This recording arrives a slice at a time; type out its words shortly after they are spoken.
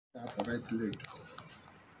for right leg.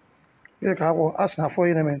 Yeah, ask na for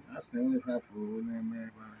you, man. Ask them if I for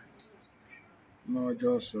name. No,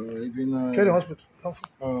 just even Carry the hospital.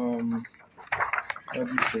 what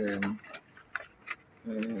is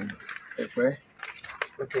Ekwe?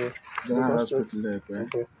 Okay. General Hospital Ekwe.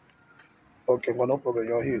 Okay. Okay, well, no problem.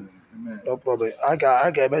 You're here. Amen. No problem. I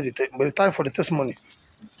got by the time for the testimony.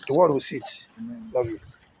 The world will see it. Amen. Love you.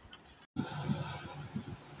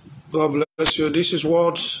 God bless you. This is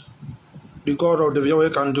what the God of the Yahweh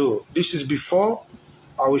can do. This is before.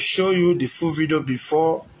 I will show you the full video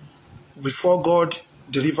before God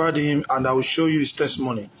delivered him, and I will show you his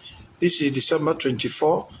testimony. This is December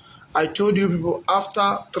 24. I told you people,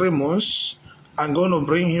 after 3 months, I'm going to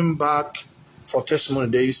bring him back for testimony.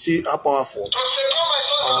 There you see how powerful our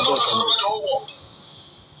God can be.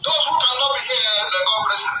 Those who cannot be here, may God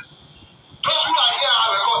bless them. Those who are here,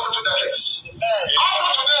 may God settle their case. After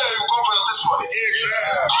today, you come for your testimony.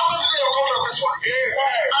 After today, you come for your testimony.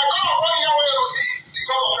 I come upon you where you be. The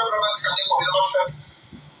God of heaven and can never fail.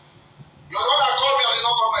 You're the one that called me, I did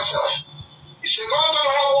not call myself. He said, go into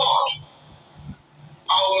the whole world.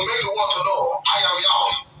 I will make the world to know I am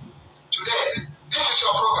Yahweh. Today, this is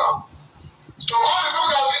your program. To all the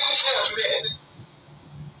people that visit here today,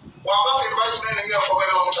 we have not invited many here for a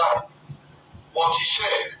very long time. But he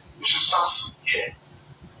said, you should start here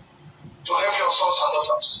to help your sons and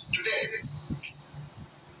daughters. Today,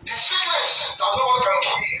 the sickness that no one can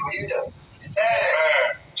kill you, heal them.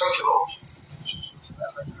 Thank you, Lord.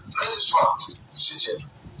 Let this man sit here.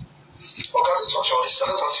 Okay, let's touch on this.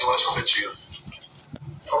 Let us see what is happening to you.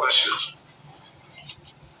 God bless you.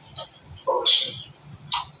 God bless you.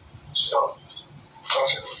 Sit down. Thank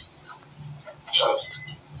you. Child.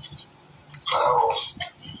 Can I go?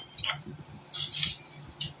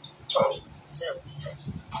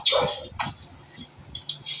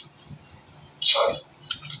 Child.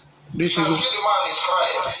 This is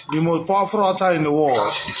the most powerful altar in the world.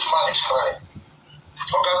 This man is crying.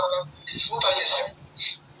 Okay, what are you saying?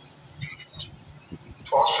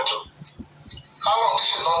 For hospital. How long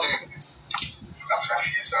this is not doing?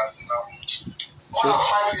 5 years now.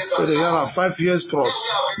 So they have 5 years plus.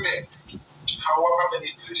 However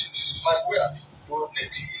many places, like where? Go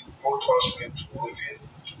native, go to hospital, even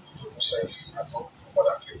to yourself, and go more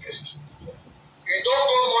than 3 places. You don't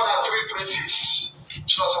go more than 3 places.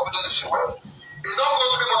 So as of this well. You don't go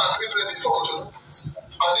to more than 3 places before go to.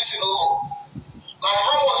 And this is no go. Now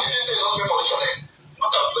how much did you say you don't pay for this one?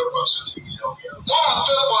 Not at 12.something million. More than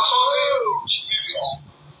 12.something million.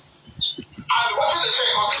 And what did they say?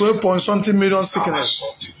 12.something million sickness.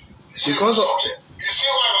 Because of you see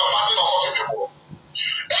why we're fighting on such people.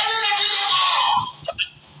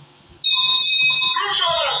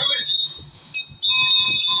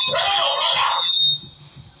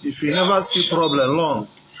 if you never see problem, long.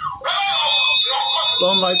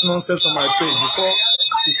 Don't like nonsense on my page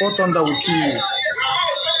before thunder will kill you.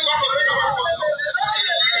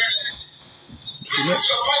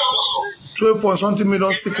 12.something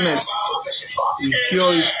million sickness. You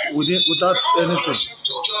cure it without anything.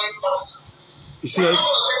 You see it?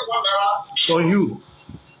 For you.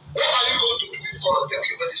 What are you going to do if God take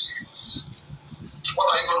you very serious? What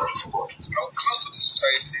are you going to do for God? You belong to the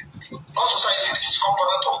society. Not society, this is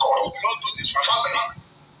component of God. You belong to this family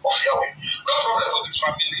of Yahweh. No problem with this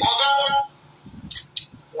family.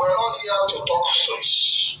 We're not here to talk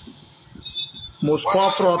stories. Most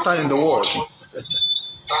powerful altar in the world.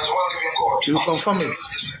 That's one living God. You confirm it.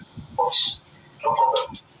 But no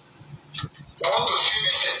problem. I want to see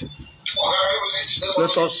this thing.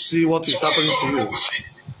 Let us see what is happening to you.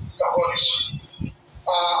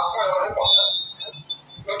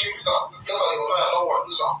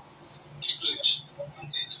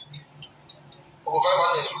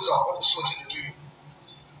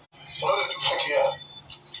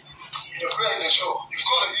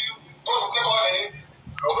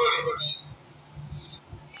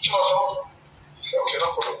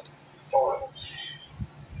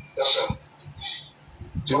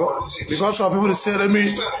 Because some people say,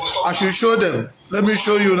 I should show them. Let me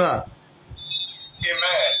show you now.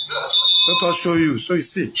 Let us show you. So you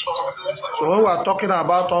see. So when we are talking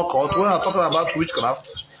about occult, when we are talking about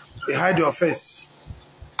witchcraft, they hide your face.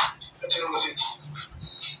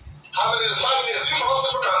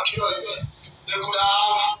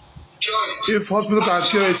 If hospital can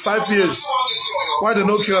cure it 5 years, why they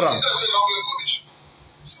no cure them?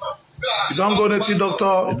 You don't go to the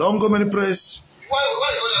doctor, you don't go many places.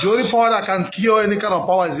 The only power that can cure any kind of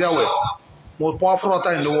power is Yahweh. Most powerful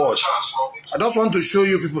altar in the world. I just want to show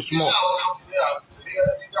you people small.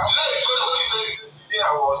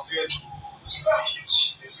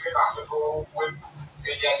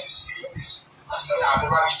 I said, I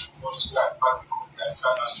never read to go to that.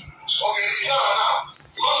 Okay, yeah, now.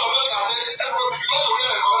 Because of this, I said, everybody, if you go to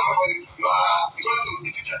get a government, you are going to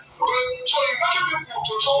get it. Okay, so you make people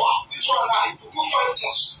to suffer. This one now, you do 5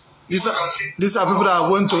 months. These are people that have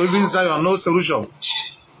went to even Zion, no solution.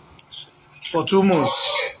 For 2 months.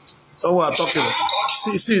 Oh, we are talking.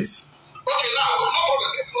 Sit. Okay, now, no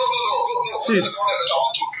problem. No. Sit. Because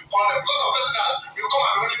of this guy, you come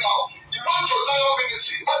and bring him out. You want to Zion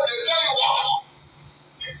ministry, but they tell you what?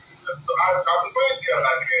 I've been going there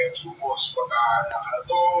like 2 months, but I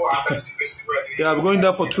know I'm Yeah, I'm going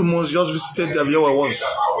there for 2 months, just visited the viewer once. No,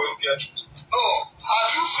 have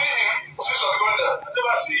you seen him since you're going there? I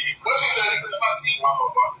never see him. What do you tell him? I never see him.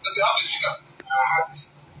 Does he have the singer?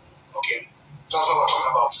 Okay, that's what we're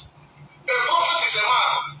talking about. A prophet is a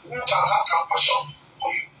man who can have compassion for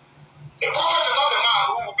you. A prophet is not a man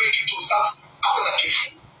who will make you to start acting like a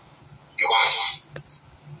fool. Be wise.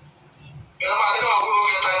 You know, I don't know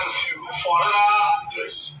get time to see you for another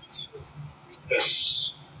place. Yes.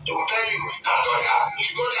 They will tell you, if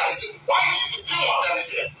you go there, why is it still that is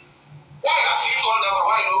there? Why has he gone down?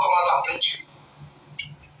 Why you don't come out and thank you?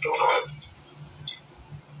 No problem.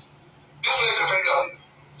 This is the thing that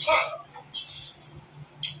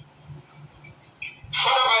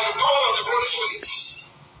Father, by the power of the Holy Spirit,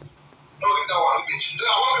 no, read that one bit.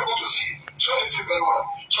 I want people to see. Show this very well.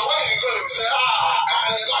 So when you go and say,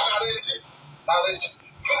 and the man arrange it.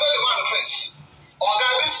 Visit the man first. Or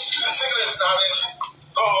this cigarettes are arranging.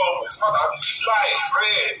 No, it's not that. Try,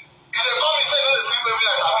 pray. If they come and say, no, they sleep every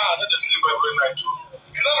night. I don't sleep every night too.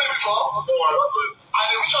 You know me before? No, I don't know. And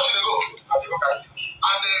they which church they go? And they go Catholic.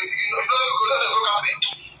 And they, they go Catholic.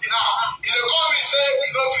 Now, if they come and say,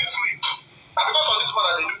 you don't feel sleep. And because of this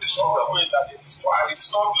man, they do this problem. Ways that they destroy. And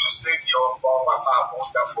it's not you straight on WhatsApp on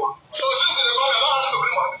their phone. So since they go, I don't ask you to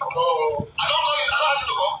bring money. No. I don't ask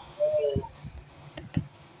you to come.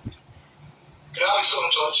 They have his own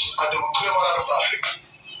church and they will claim other people are fake.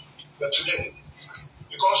 But today,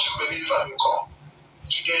 because you believe and you come,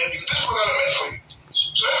 today, this program is meant for you.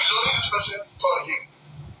 So if it's only this person, call him.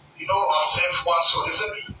 You know, I'll save one soul. They say,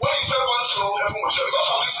 when you save one soul, heaven will share. Because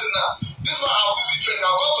I'm listening now, this man has busy faith. They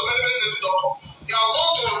are going to many days to doctor. They are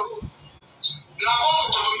going to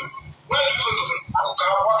Cotonou. Where do you go to Cotonou?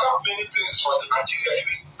 I walk up many places for the Nigeria.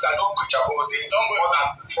 I don't preach about it. Don't go more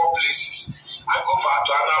than 4 places. I go for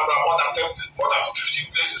to Anambra more than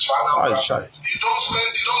 15 places for Anambra. You don't go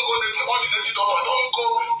there all the native doctor. I don't go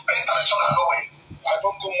international no way. I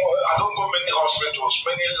don't go many hospitals,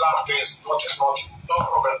 many lab tests, nothing. No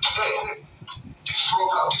problem. Today, this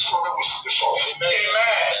problem will be solved.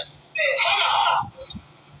 Amen. Father,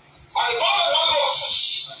 by the power of God,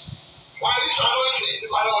 by this anointing,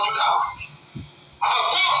 I don't do now. I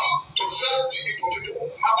have come to set the people.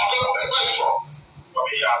 I'm not where are you from? From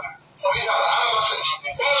here. From here, I don't know.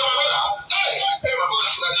 Hey, my brother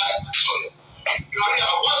should have died. Sorry. You are here.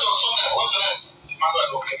 What's your son? What's your name?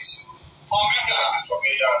 Emmanuel Okesi. From here.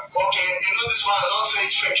 Okay, you know this one. I don't say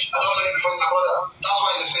it's fake. I don't know you before my brother. That's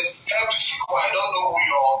why they say help the sick one. I don't know who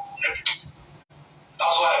you are.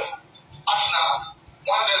 That's why. Ask now.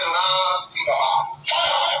 One day,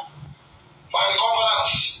 fire. By the covenant,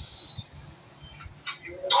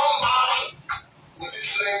 you come back with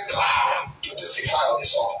this leg to testify of the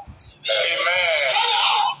song. Amen.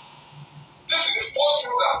 Fire. This is the first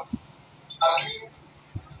program I'm doing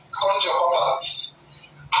according to your covenant.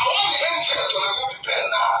 I want the angel to remove the pen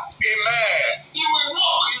now. Amen. He will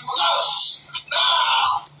walk, he will dance.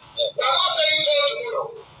 Now. We're not saying go tomorrow.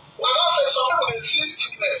 We're not saying some people they see the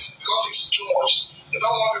sickness because it's too much. They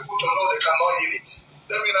don't want people to know they cannot heal it.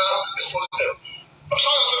 Let me now expose them. I'm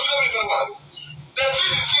sorry, so feel me very well. They see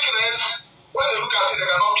the sickness, when they look at it, they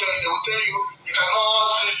cannot kill it, they will tell you, they cannot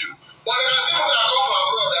save you. But they can see people that come from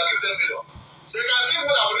abroad, they give them million. They can see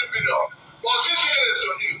people that bring million. But see sickness to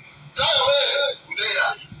you. Zion,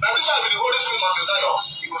 now this will be the Holy Spirit of Zion.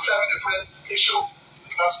 He will serve the prayer, he show.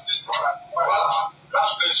 Last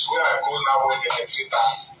place where I go now when they get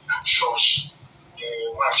returned at church,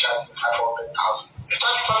 when I charge 500,000. They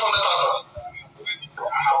charge you 500,000. I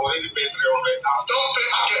have already paid 300,000. Don't pay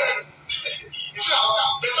again. You see,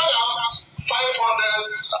 they charge you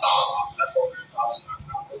 500,000. 500,000.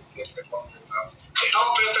 They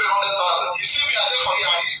don't pay 300,000. You see me, I say for you,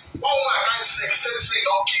 one woman I can't say, he said this thing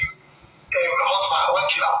don't kill a husband, one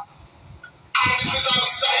killer. And if it's a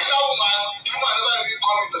healer woman, the woman never even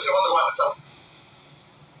call me to say what the woman does.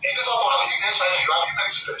 In this one, you get HIV, you have many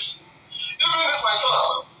sisters. Even this my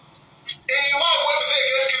son. In one way, we say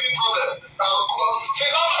again, kidney problem. Say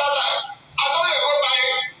not that time. As long as you go by,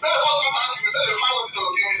 then the one do task, then they find what they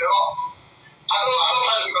will give me the wrong. I don't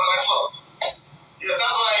find it because my son. Yeah,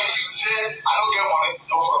 that's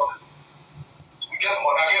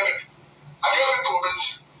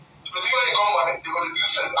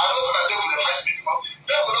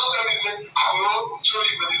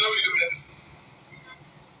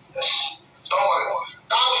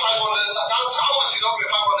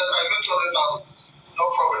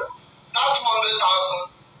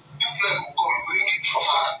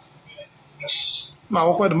Ma,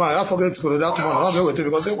 I forget to go that one. I'll go with it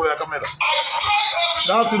because they will come in.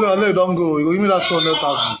 That leg don't go. You give me that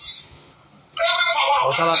 200,000.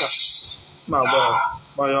 Oh, Salaka. Ma, boy,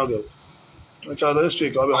 my yoga. The child is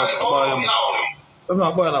strict. I'll be hot about him. I'm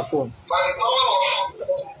not buying a phone.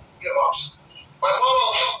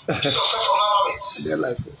 Their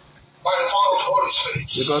life.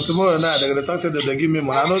 Because tomorrow night they're going to talk to them, they give me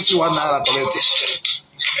money. I don't see 1 naira collected.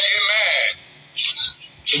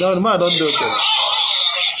 You don't mind, don't do it.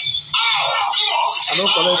 I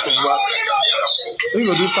don't collect it, but we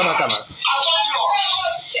go do Samakana.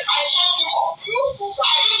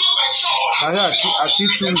 I keep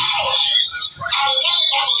 2 weeks.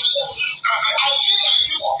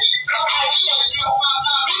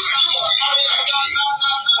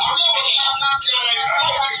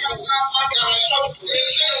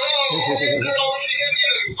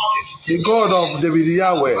 The God of David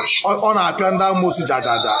Yahweh on our Panda Mosi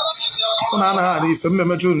Jajaja. On our hand, if a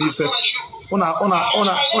member if on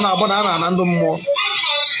our banana and no more.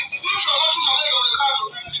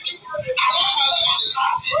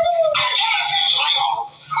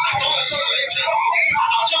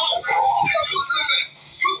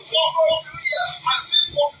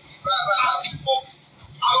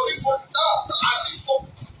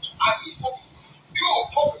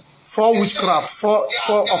 For witchcraft, for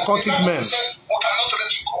occultic men.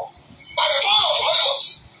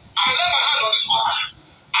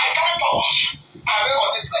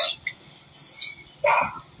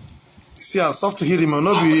 See, I'm soft to heal him, and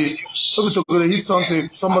not be to go hit something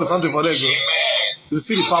for that. You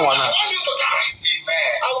see the power now.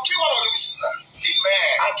 I'll kill one of these.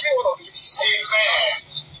 I'll kill one of these.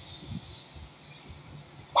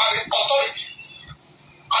 By the authority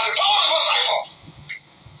and the power of the Most High God.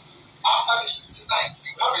 After this tonight, you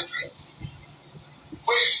have a dream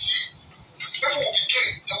where you see people will be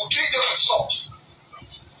killing. They will kill them with swords.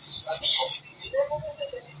 What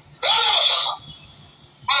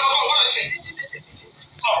I say?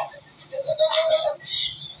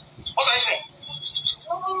 What I say?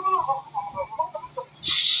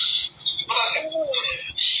 What I say?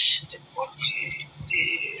 You put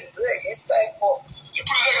the leg inside box.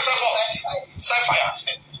 Inside fire.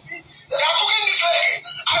 They are cooking this leg.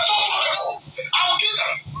 I saw some people. I will kill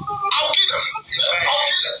them. I will kill them. I will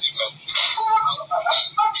kill them.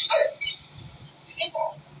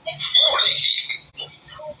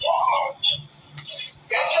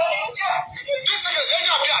 This is the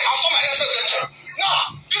danger. I've got my answer danger.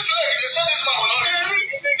 Now, this leg, they said this man will not live.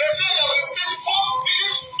 They said there will be 12,000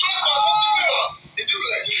 people in this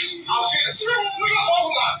leg. I'll kill them. Look at one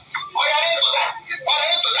woman. Oh, yeah, I need to die. I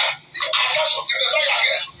need to die. I can't give the leg again.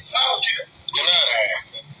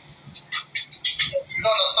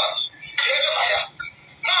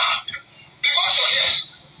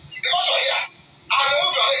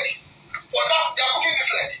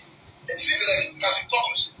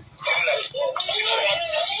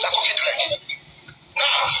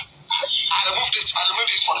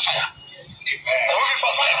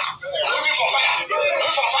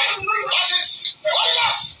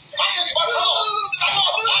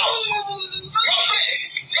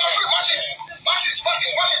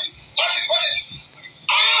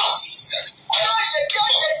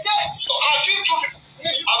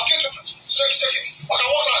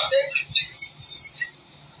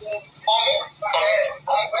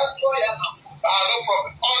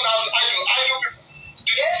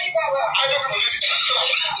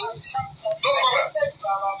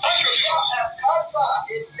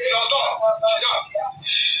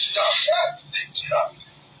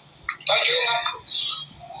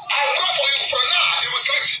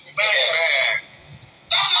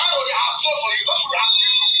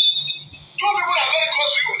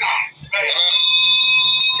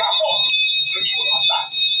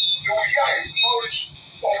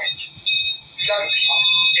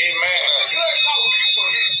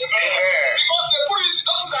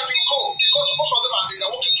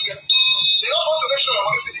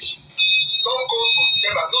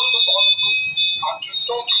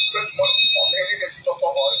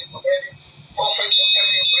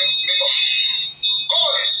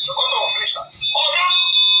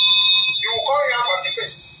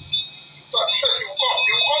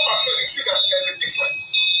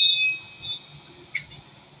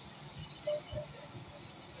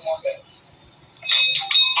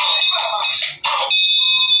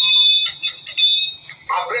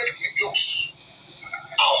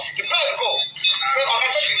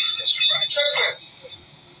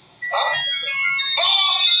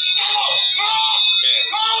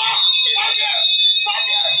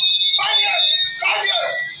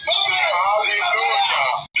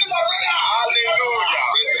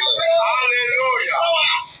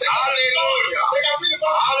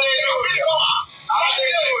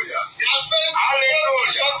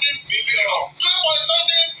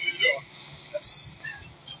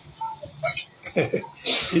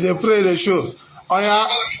 He dey pray, they show. Oh yeah,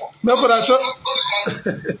 make una show.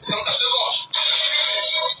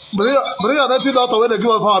 Bring your native doctor when they give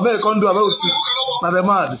us power. Make come do about it. Now they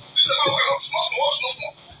mad.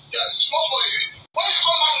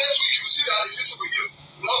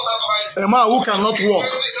 A man who cannot walk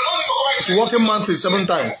is walking mountain 7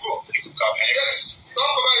 times.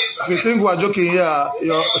 If you think we are joking here,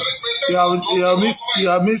 you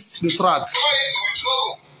have missed the track.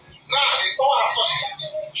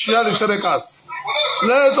 Share the telecast.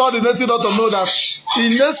 Let all the native doctors know that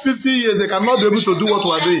in the next 50 years they cannot be able to do what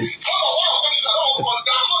we are doing.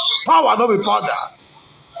 Power not be powder.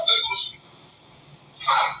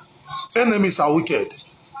 Enemies are wicked.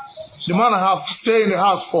 The man have stayed in the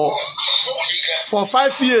house for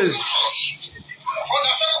 5 years.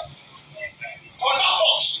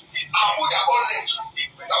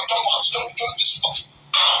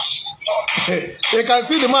 They can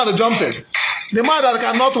see the man jumping. The man that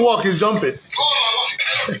cannot walk is jumping.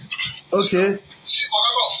 Okay.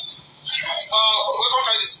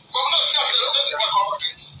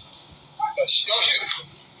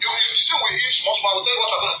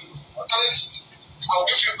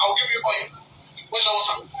 I'll give you oil. Where's the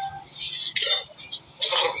water?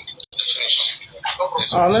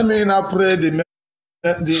 Let me now pray the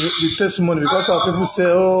testimony, because some people say,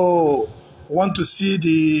 oh, want to see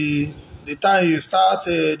the time you start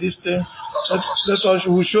this thing. Let us,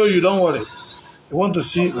 we'll show you, don't worry. You want to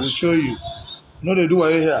see, we'll show you. You know they do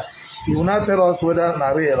right here. You will not tell us whether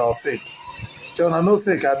it's real or fake. So I know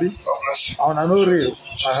fake, Abby. I know real.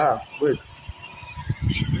 Wait.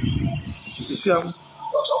 You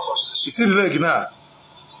see the leg now?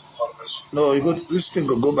 No, you go. This thing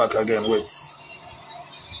will go back again. Wait.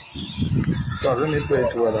 So let me play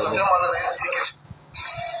it well again.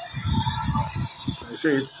 You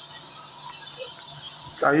see it?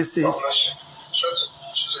 Can you see it?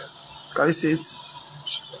 Can you see it?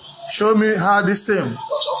 Show me how this thing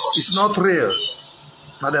is not real.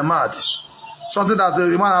 Not the mad. Something that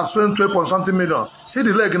the man has spent 12.something million. See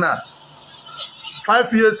the leg now.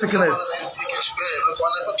 5 years sickness.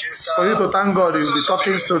 For you to thank God, you will be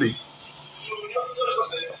talking story.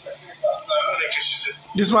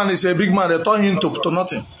 This man is a big man. They turn him to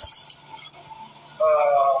nothing.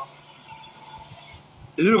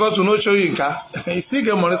 Is it because you not show you car? He still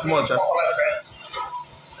get money small, child.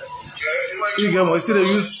 Still get money. Still they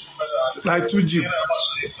use like 2 jeep.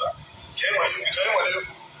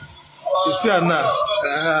 You see her now.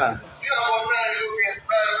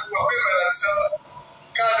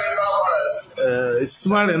 It's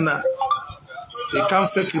smart enough. He can't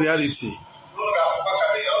fake reality.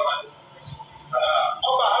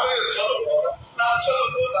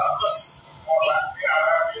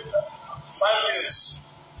 5 years.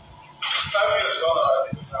 5 years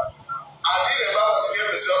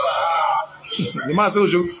The man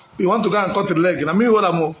says, you want to go and cut the leg. And I mean, what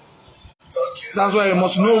I'm more. That's why you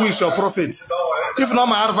must know who is your prophet. If not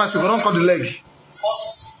my advice, you don't cut the leg.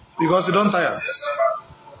 Because you don't tire.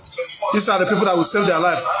 These are the people that will save their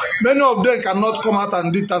life. Many of them cannot come out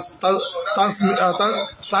and give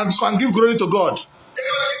glory to God.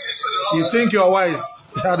 You think you're wise.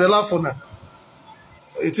 Yeah, they laugh for now.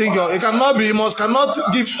 You think it cannot be, you cannot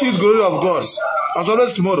give it glory of God. As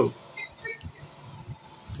always tomorrow.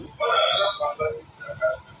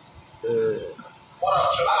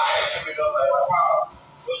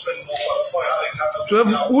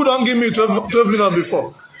 Who don't give me 12 million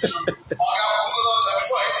before?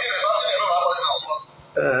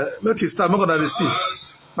 Make it start, make it see.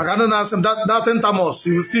 But I don't ask him that 10 times,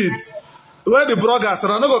 you will see it. Where the bloggers,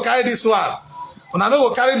 and I don't go carry this one. And I don't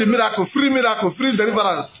go carry the miracle, free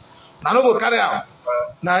deliverance. And I don't go carry out.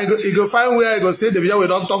 Now he go find where he go say, the video we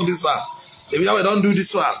don't talk this one. The video we don't do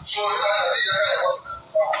this one.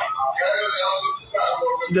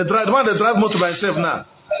 The man they drive motor by himself now.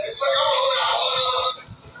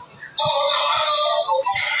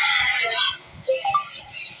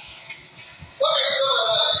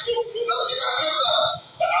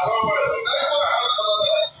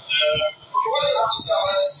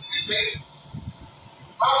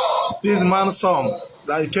 This man's song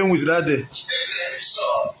that he came with that day.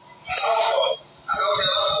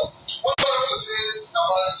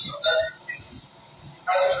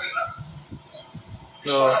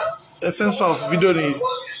 The essence of video is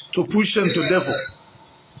to push him to devil.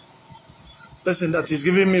 Person that is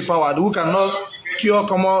giving me power, who cannot cure,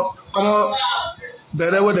 come on,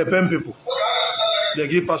 better with the pen people. They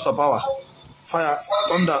give pastor power. Fire,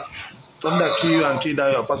 thunder kill you and kill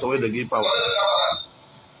that your pass away, they give power.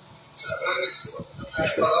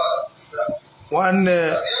 One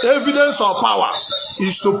evidence of power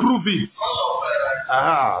is to prove it.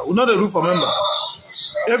 Aha, we know the rule for member.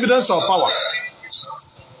 Evidence of power. And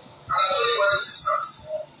I told you what this is that.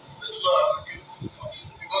 Let God have forgiven.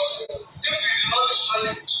 Because if you do not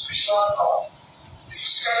destroy the spiritual power, if you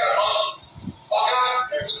say that not,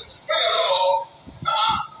 okay, bring it along.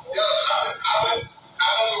 Yes, I will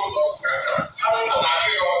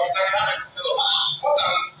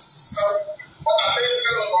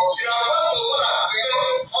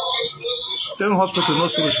Then hospital, no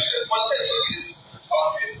solution.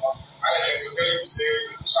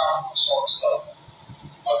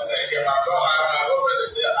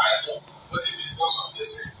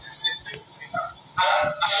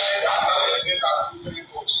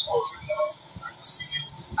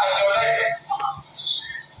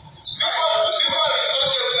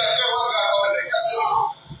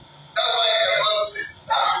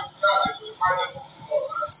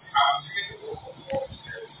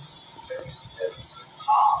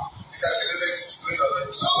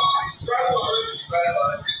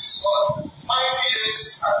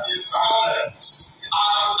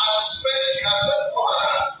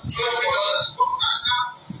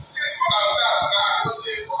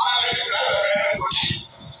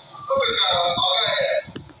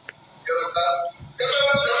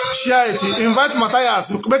 Share it. Invite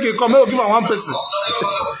Matthias. Make it come. Make give him one person.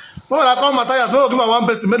 When I call Matthias, make give him one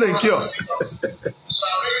person. Make them cure.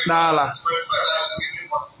 Nah la.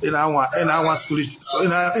 In our spirit. So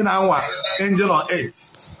in our angel on earth.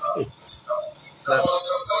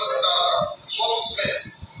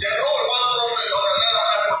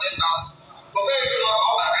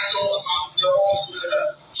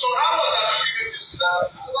 So how much have you given this?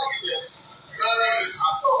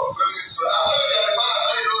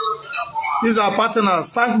 These are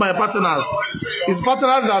partners. Thank my partners. It's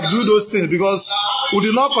partners that do those things because we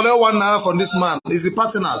did not collect 1 naira from this man. It's the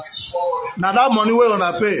partners. Now that money we're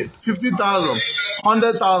gonna pay 50,000,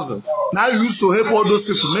 100,000. Now you used to help all those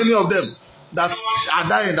people. Many of them that are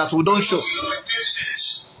dying that we don't show.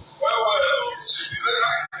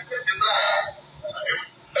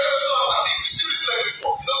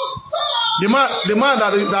 The man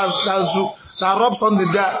that robbed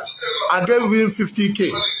something there, I gave him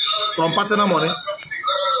 50K from partner money.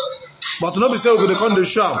 But no be say we go to come to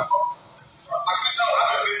show am.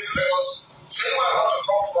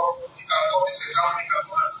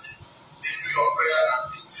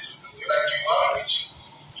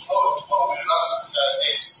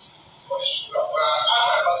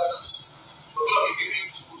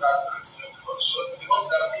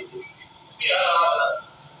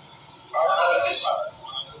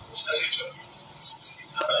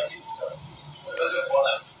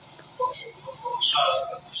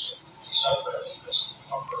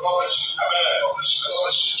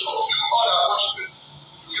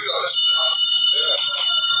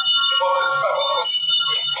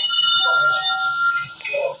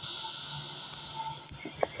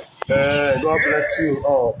 God bless you.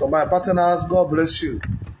 Oh, to my partners, God bless you.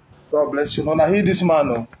 God bless you. No, now hear this man.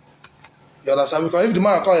 No. You understand? Because if the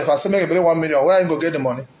man call, if I say make a 1 million, where I go get the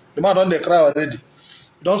money? The man don't they cry already.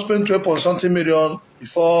 Don't spend 12.something million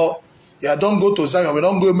before. Yeah, don't go to Zion. We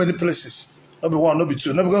don't go many places. Not be one, not be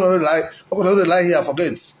two. Not be going to lie. Not going to lie here.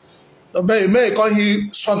 Forget. No, may call he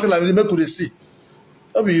something like this. Make you see.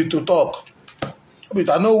 Not be you to talk.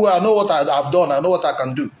 I know where. I know what I've done. I know what I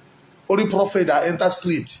can do. Only prophet that enter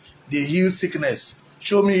street, they heal sickness.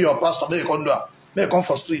 Show me your pastor. May you come do. May you come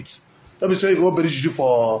for street. Don't be saying you go bury you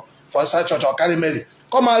for inside church or carry Mary.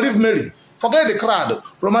 Come and leave Mary. Forget the crowd.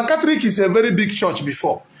 Roman Catholic is a very big church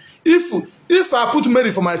before. If I put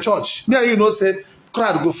Mary for my church, me and you know say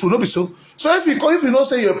crowd go full. No be so. So if you know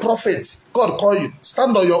say you're a prophet, God call you.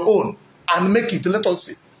 Stand on your own and make it. Let us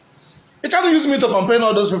see. You can't use me to compare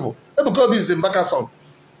all those people. Ebukobi is in Bakason.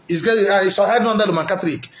 He's hiding under the Roman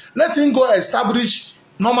Catholic. Let him go establish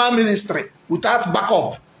normal ministry without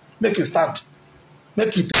backup. Make it stand.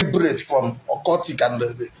 Make it take breath from occultic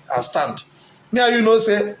and stand. Me and you know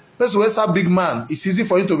say, let's where a big man. It's easy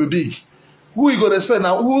for him to be big. Who you go respect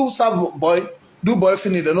now? Who serve boy? Do boy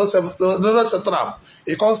finish? They no settle.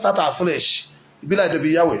 He can't start afresh. It be like the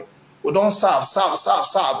Yahweh. We don't serve.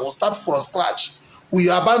 We'll start from scratch. We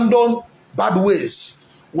abandon bad ways.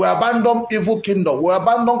 We abandon evil kingdom. We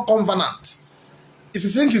abandon covenant. If you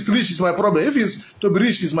think it's rich is my problem. If it's to be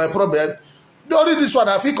rich is my problem. The only this one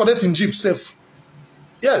I feel connect in Jeep safe.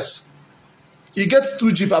 Yes. He gets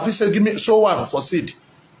 2 Jeep. I feel say give me show 1 for seed.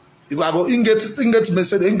 If I go in get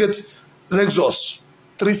Mercedes, in get Lexus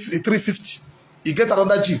 350. He get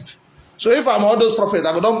another Jeep. So if I'm all those prophets,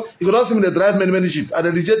 you don't see me they drive many Jeep. I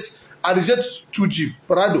reject 2 Jeep,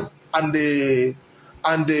 Prado and the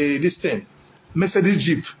this thing, Mercedes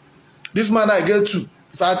Jeep. This man I get to.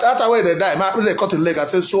 If I that way they die, my they cut a leg, I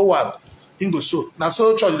say so what? Go so. Now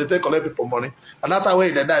so church they take collect people money. And that way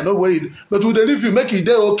they die. No way. But with the leave you make it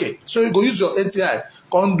there okay. So you go use your NTI,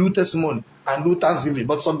 come do testimony and do thanksgiving.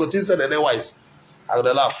 But some go things say they're wise. I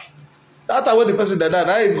go laugh. That way the person that die.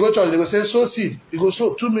 Now if you go church, they go say sow seed. You go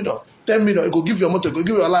sow 2 million, 10 million. You go give your motor, you go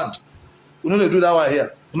give your land. You know they do that one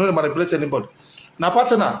here. You know they manipulate anybody. Now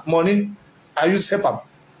partner money, I use help.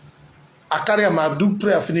 I carry him, I do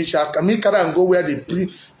prayer finish. I can carry and go where they pray.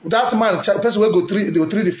 That man, person will go they will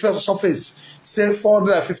treat the first surface, say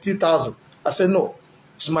 450,000. I say no,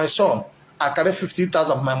 it's my son. I carry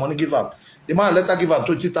 50,000 of my money give up. The man later give up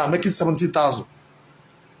 20,000, making 70,000.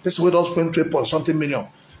 This way don't spend 3 point something million.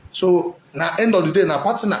 So now end of the day, now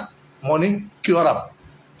partner money cure up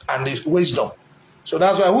and the wisdom. So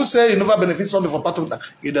that's why I would say you never benefit something for partner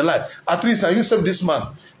in the life. At least now you save this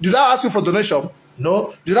man. Did I ask you for donation?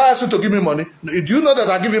 No. Did I ask you to give me money? No. Do you know that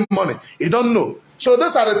I give him money? You don't know. So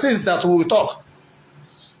those are the things that we will talk.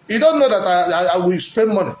 You don't know that I will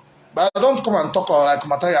spend money. But I don't come and talk like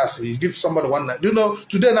Matthias. You give somebody one night. You know,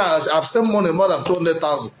 today now I've spent money more than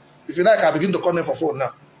 200,000. If you like, I begin to call them for phone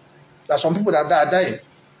now. There are some people that are dying.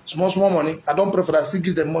 Small money. I don't pray for that. I still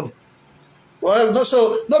give them money. Well, no,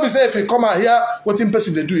 so nobody say if you come out here, what in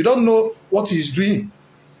person they do. You don't know what he's doing.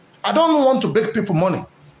 I don't want to beg people money.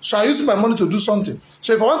 So I use my money to do something.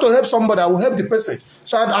 So if I want to help somebody, I will help the person.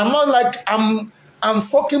 So I'm not like I'm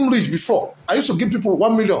fucking rich before. I used to give people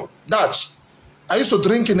 1 million. That's. I used to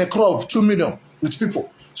drink in a club 2 million with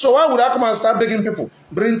people. So why would I come and start begging people?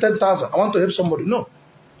 Bring 10,000. I want to help somebody. No.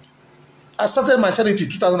 I started my charity in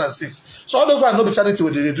 2006. So all those ones not be charity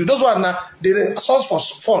what they do. Those ones now they source for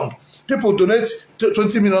fund. People donate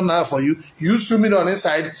 20 million naira for you. You use 2 million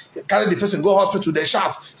inside, carry the person, go hospital, they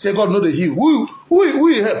shout, say God know the heal. Who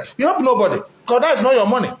you help? You help nobody. Because that is not your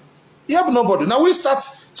money. You help nobody. Now we start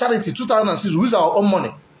charity 2006, we use our own money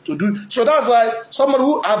to do. So that's why somebody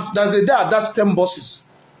who there's a day that's 10 buses.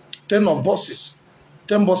 10 buses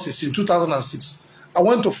in 2006. I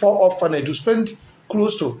went to 4 orphanages to spend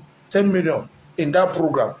close to 10 million in that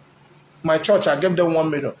program. My church, I gave them 1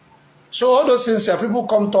 million. So all those things here, people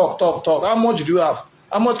come talk. How much do you have?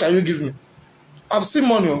 How much can you give me? I've seen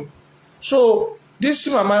money. So this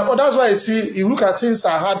that's why I see you look at things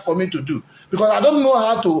are hard for me to do. Because I don't know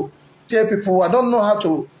how to tell people, I don't know how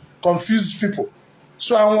to confuse people.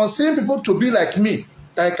 So I want seeing people to be like me,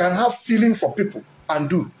 that I can have feeling for people and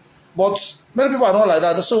do. But many people are not like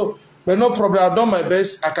that. So but no problem, I've done my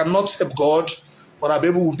best. I cannot help God, but I'll be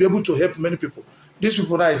able to help many people. These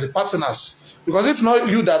people now is the partners. Because if not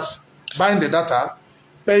you that buying the data,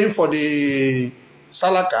 paying for the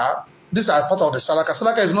salaka, these are part of the salaka.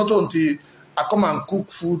 Salaka is not until I come and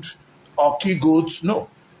cook food or kill goats. No.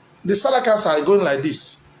 The salakas are going like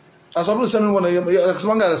this. As some people send me money,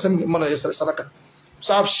 one guy sent me money yesterday, salaka.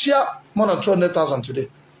 So I've shared more than 200,000 today.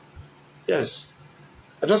 Yes.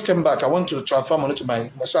 I just came back. I want to transfer money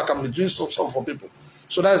to so I can be doing stuff for people.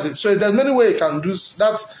 So that's it. So there's many ways you can do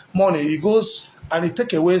that money. It goes and it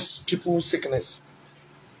takes away people's sickness.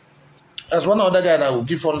 There's one other guy that will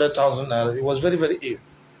give 100,000. He was very, very ill.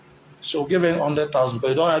 So give him 100,000 because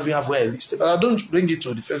you don't even have where I listed. But I don't bring it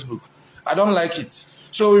to the Facebook. I don't like it.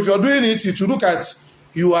 So if you're doing it, to look at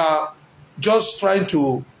you are just trying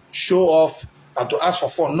to show off and to ask for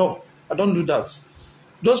fun. No, I don't do that.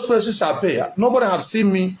 Those places I pay. Nobody have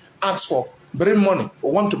seen me ask for bring money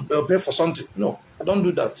or want to pay for something. No, I don't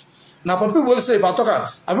do that. Now, when people will say, if I talk,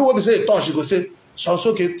 and people will say, touch, you go say, so it's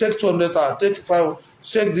okay, take 200, take 5,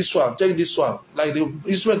 take this one, take this one. Like the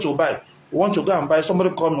instrument to buy. You want to go and buy, somebody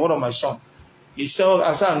called me, one of my son. He said,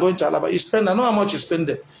 I said, I'm going to Alaba. He spent, I know how much he spent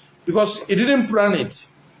there. Because he didn't plan it.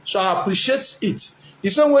 So I appreciate it. The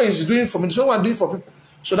same way he's doing for me, the same way I'm doing for people.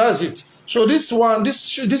 So that's it. So this one,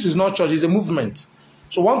 this is not church, it's a movement.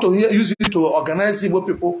 So I want to use it to organize Igbo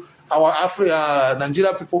people, our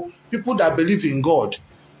Nigeria people that believe in God.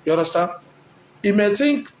 You understand? He may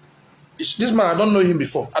think, this man, I don't know him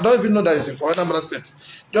before. I don't even know that he's from Anambra State.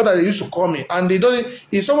 Just that he used to call me. And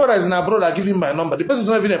he's someone that is in abroad, I give him my number. The person is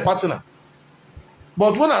not even a partner.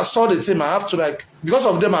 But when I saw the team, I have to because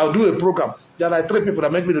of them, I'll do a program. There are 3 people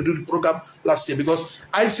that make me to do the program last year. Because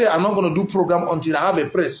I say I'm not going to do program until I have a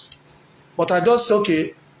press. But I just say,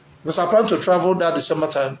 okay, because I plan to travel that December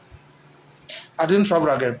time. I didn't travel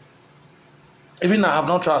again. Even I have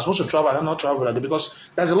not traveled. I was supposed to travel. I have not traveled again because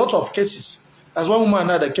there's a lot of cases. There's one woman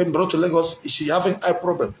now that came brought to Lagos. She having eye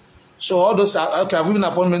problem. So all those okay. I've given an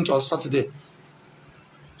appointment on Saturday.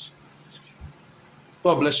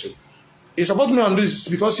 God bless you. He supported me on this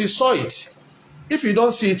because he saw it. If you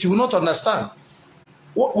don't see it, you will not understand.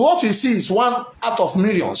 What you see is 1 out of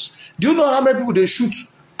millions. Do you know how many people they shoot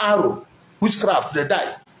arrow, witchcraft, they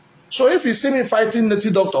die. So if you see me fighting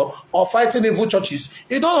native doctor or fighting evil churches,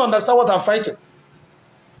 you don't understand what I'm fighting.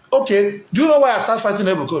 Okay, do you know why I start fighting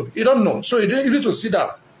Ebukobi? You don't know. So you need to sit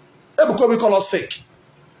down. Ebukobi call us fake.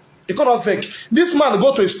 He call us fake. This man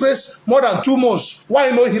go to his place more than 2 months. Why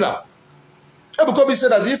no healer? Ebukobi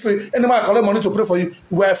said that if any man collect money to pray for you,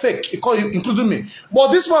 we are fake. He called you, including me.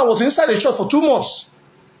 But this man was inside the church for 2 months.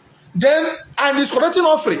 Then, and he's collecting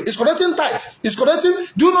offering, he's collecting tithe, he's collecting.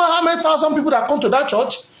 Do you know how many thousand people that come to that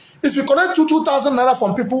church? If you collect 2,000 naira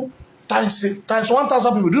from people, times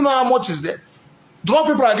 1,000 people, do you know how much is there? Drug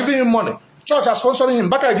people are giving him money. Church are sponsoring him.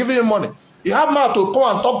 Back are giving him money. You have man to come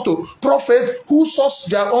and talk to prophet who source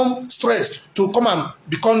their own stress to come and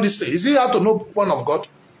become this thing. Is he here to know one of God?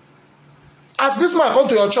 As this man come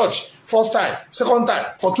to your church, first time, second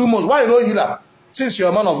time, for 2 months, why you no healer? Since you're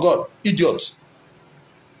a man of God, idiot.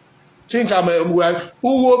 Think I'm who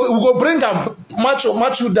will bring and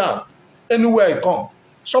match you down anywhere you come.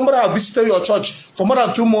 Somebody have visited your church for more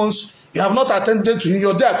than 2 months. You have not attended to him.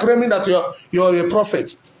 You're there claiming that you're a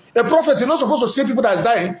prophet. A prophet, you're not supposed to see people that is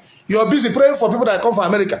dying. You're busy praying for people that come from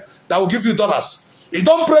America that will give you dollars. You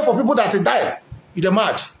don't pray for people that die. You're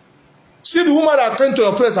mad. See the woman that came to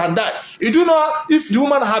your place and died. You do know if the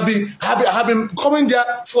woman have been coming there,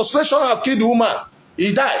 frustration have killed the woman.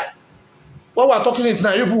 He died. What we're talking is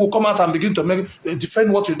now, you people will come out and begin to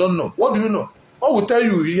defend what you don't know. What do you know? What will tell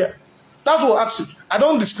you here? That's what I ask you. I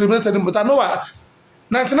don't discriminate anybody, but I know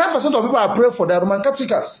 99% of people are praying for their Roman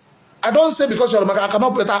Catholics. I don't say because you're Roman Catholic, I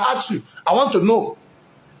cannot pray. I ask you. I want to know.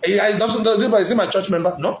 Is he my church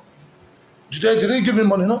member? No. Did he give him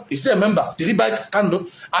money? No. Is he a member? Did he buy candle?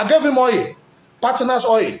 I gave him oil, partner's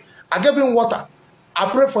oil. I gave him water. I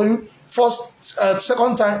prayed for him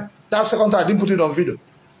second time. That second time I didn't put it on video.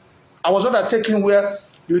 I was not taking where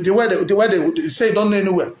they say you don't know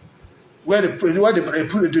anywhere. Where they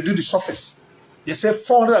do the surface. They say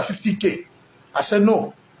 450K. I said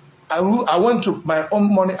no. I went to my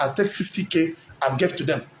own money and take 50K and gave to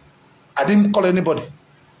them. I didn't call anybody.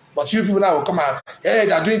 But you people now will come out, hey,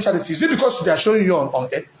 they are doing charity. Is it because they are showing you on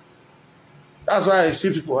air? That's why I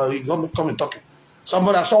see people come and talking.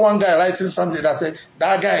 Somebody, I saw one guy writing something that said,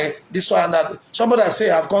 that guy, this one, that. Somebody I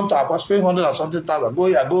say, I've gone to, I was paying 100 or something thousand. Go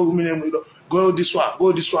here, go this one,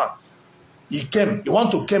 go this one. He came. He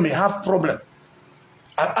want to come, he have problem.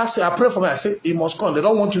 I pray for me. I say, he must come. They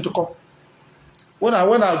don't want you to come. When I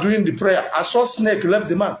was doing the prayer, I saw snake left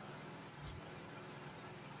the man.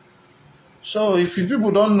 So if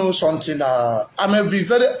people don't know something, I may be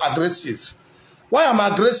very aggressive. Why I'm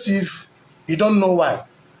aggressive, you don't know why.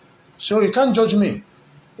 So you can't judge me.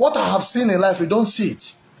 What I have seen in life, you don't see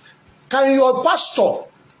it. Can your pastor,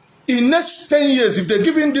 in next 10 years, if they're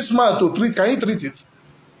giving this man to treat, can he treat it?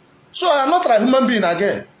 So I'm not a human being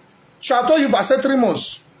again. So I told you, I said 3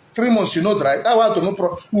 months. 3 months, you know, right? That one to no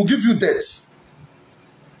problem. We'll give you debt.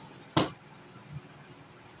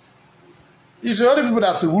 It's the only people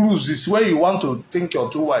that will lose this where you want to think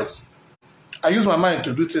you're too wise. I use my mind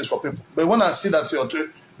to do things for people. But when I see that you're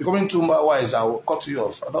becoming too wise, I will cut you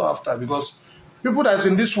off. I don't have time because people that's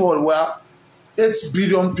in this world were 8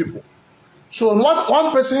 billion people. So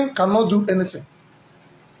one person cannot do anything.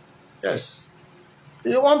 Yes.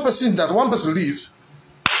 One person leave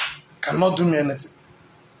cannot do me anything.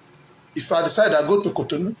 If I decide I go to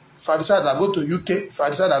Cotonou, if I decide I go to UK, if I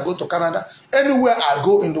decide I go to Canada, anywhere I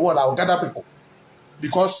go in the world, I will gather people.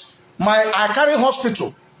 Because I carry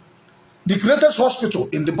hospital, the greatest hospital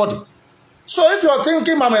in the body. So if you're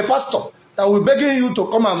thinking I'm a pastor that will begging you to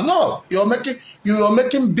come and no, you're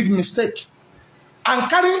making big mistake. I'm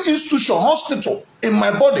carrying institution, hospital in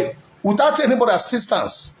my body without anybody's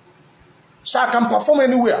assistance. So I can perform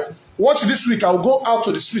anywhere. Watch this week, I will go out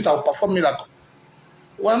to the street, I will perform miracle.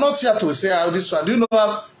 We're not here to say how this one. Do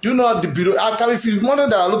you know the bureau? If it's money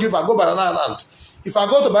that I'm looking for, I go Banana Land. If I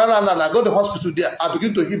go to Banana Land, I go to the hospital there, I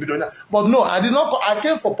begin to heal billionaire. But no, I did not. I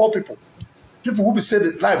came for poor people. People who be say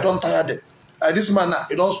that life don't tire them. Like this man now,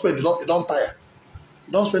 he don't spend, he don't tire.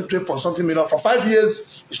 He don't spend 12.something million. For 5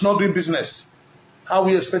 years, he's not doing business. How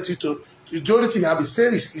we expect you to? The only thing I be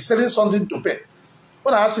saying is he's selling something to pay.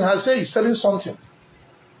 When I ask him, I say he's selling something.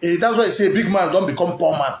 That's why he say big man don't become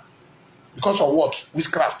poor man. Because of what?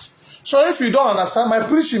 Witchcraft. So if you don't understand, my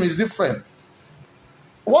preaching is different.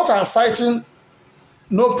 What I'm fighting,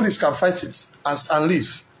 no priest can fight it and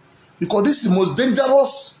live. Because this is the most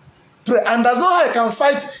dangerous prayer. And that's not how I can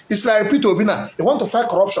fight. It's like Peter Obina. They want to fight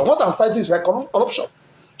corruption. What I'm fighting is like corruption.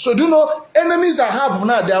 So do you know, enemies I have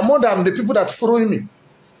now, they are more than the people that follow me.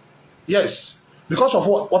 Yes. Because of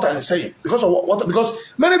what I'm saying.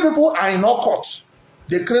 Because many people are in our court.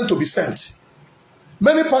 They claim to be sent.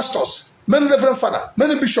 Many pastors, many reverend father,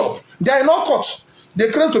 many bishop. They are in all court. They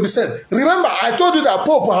claim to be sent. Remember, I told you that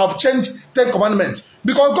Pope have changed 10 commandments.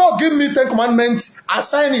 Because God gave me 10 commandments,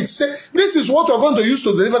 assign it. Say, this is what you're going to use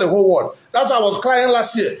to deliver the whole world. That's why I was crying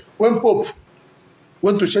last year when Pope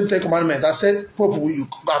went to change 10 commandments. I said, Pope,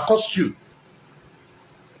 I cost you.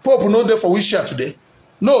 Pope not there for we share today.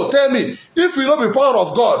 No, tell me, if you don't be power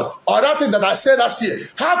of God, or that thing that I said last year,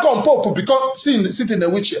 how come Pope will become sit in the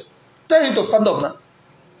wheelchair? Tell him to stand up now.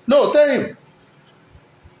 No, tell him.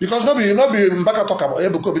 Because not be Mbaka talk about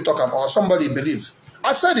Ebuko talk about or somebody believe.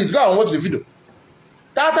 I said it, go and watch the video.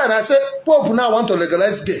 That time I said, Pope now want to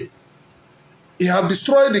legalize gay. He have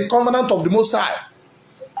destroyed the covenant of the Most High.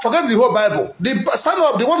 Forget the whole Bible. Stand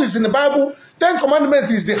up, the what is in the Bible, 10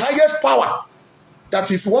 commandments is the highest power. That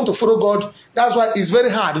if you want to follow God, that's why it's very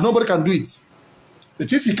hard. Nobody can do it.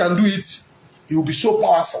 But if he can do it, he will be so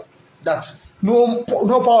powerful that no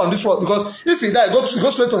power on this world. Because if he die, he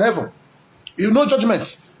goes straight to heaven. You no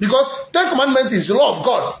judgment. Because 10 commandments is the law of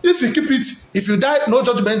God. If you keep it, if you die, no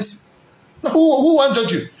judgment. Who won't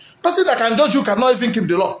judge you? Person that can judge you cannot even keep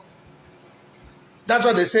the law. That's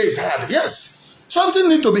what they say is hard. Yes. Something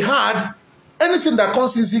need to be hard. Anything that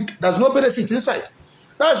comes easy, there's no benefit inside.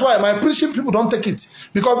 That's why my preaching people don't take it.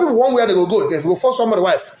 Because people one way they go. If you go force somebody's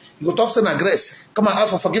wife, you go talk sin and grace, come and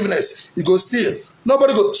ask for forgiveness, you go steal.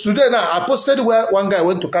 Nobody go. Today now, I posted where one guy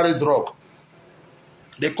went to carry drug.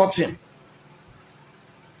 They caught him.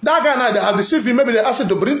 That guy now, they have deceived him. Maybe they asked him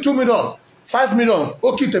to bring 2 million, 5 million,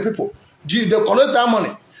 okay to people. They collect that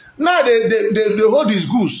money. Now they hold his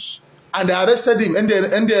goose and they arrested him.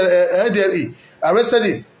 NDLE arrested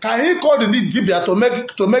him. Can he call the Dibia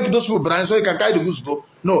to make those people blind so he can carry the goose go?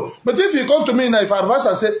 No. But if he come to me now, if I advance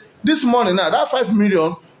and say, this money now, that 5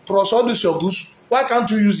 million plus all this your goose, why can't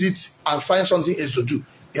you use it and find something else to do?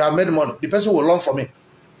 You have made money. The person will learn from me.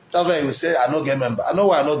 That's why he will say, I no get member. I know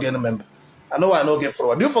why I no get a member. I know why I no get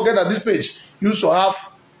follower. Do you forget that this page used to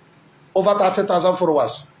have over 30,000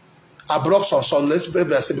 followers? I blocked some let's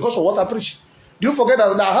because of what I preach. Do you forget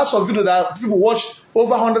that I had some video that people watch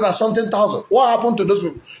over 100 and something thousand? What happened to those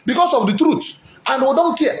people? Because of the truth. And we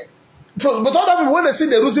don't care. But other people, when they see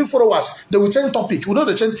they're losing followers, they will change topic. We know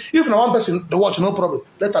they change. If not one person, they watch, no problem.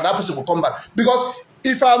 Later, that person will come back. Because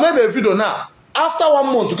if I made a video now, after 1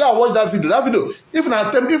 month, you go and watch that video, if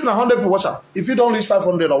not 100 people watch it, if you don't reach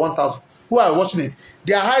 500 or 1,000, who are watching it?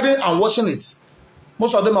 They are hiding and watching it.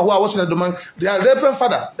 Most of them who are watching it, they are reverend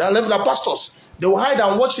father, they are reverend pastors. They will hide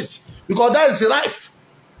and watch it. Because that is the life.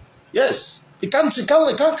 Yes. It can't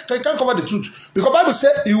cover the truth. Because the Bible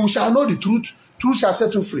says, you shall know the truth, truth shall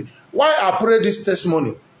set you free. Why I pray this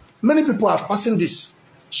testimony? Many people have passing this.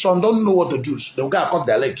 Some don't know what to do. They will go and cut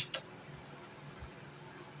their leg.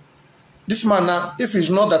 This man now, if it's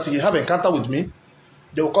not that he have encounter with me,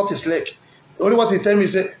 they will cut his leg. Only what he tell me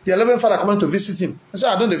is, the 11th father coming to visit him. I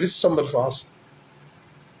said, I don't visit somebody for us.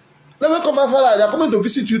 11th father, they are coming to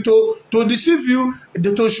visit you to deceive you,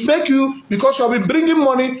 to make you, because you have been bringing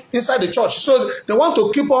money inside the church. So they want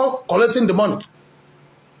to keep on collecting the money.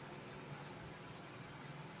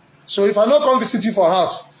 So if I don't come visit you for a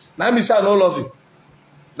house, now me say I don't love you.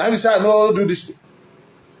 Now me say I don't do this.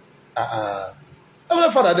 Heavenly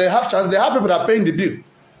Father, they have chance. They have people that are paying the bill.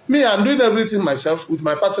 Me, I'm doing everything myself with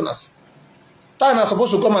my partners. Time I'm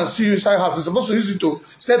supposed to come and see you inside house. I'm supposed to use it to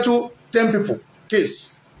settle 10 people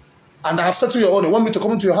case. And I have settled your own. You want me to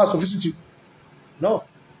come into your house to visit you? No.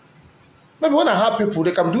 Maybe when I have people,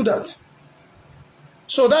 they can do that.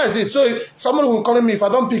 So that is it. So somebody will call me if I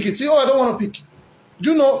don't pick it. Oh, I don't want to pick.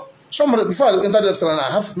 Do you know, somebody, before I enter the salon,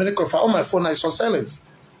 I have many calls on my phone, it's on silent.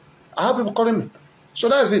 I have people calling me. So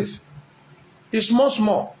that is it. It's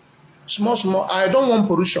small. I don't want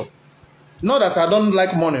pollution. Not that I don't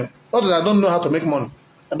like money. Not that I don't know how to make money.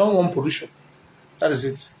 I don't want pollution. That is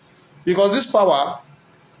it. Because this power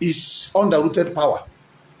is undiluted power.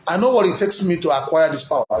 I know what it takes me to acquire this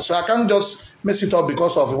power. So I can't just mess it up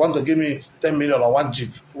because of you want to give me 10 million or 1 jeep.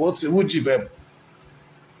 Who jeep help?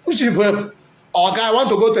 Who jeep help? Or guy want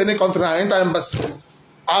to go to any country and enter embassy.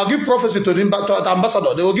 I'll give prophecy to the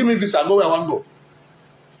ambassador. They will give me visa. Go where I want to go.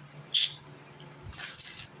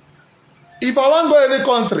 If I want to go any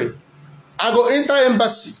country, I go enter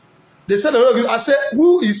embassy. They said, I say,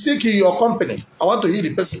 who is sick in your company? I want to hear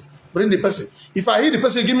the person. Bring the person. If I hear the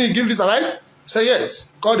person, give visa, right? Say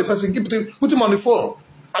yes. Call the person, put him on the phone.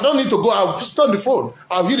 I don't need to go. I'll stay on the phone.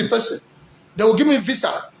 I'll hear the person. They will give me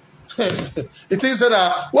visa. It is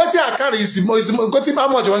that what I carry is how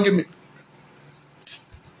much you want to give me.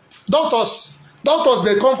 Doctors,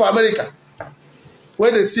 they come from America.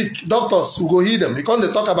 When they sick, doctors will go heal them. Because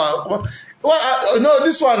they talk about, no,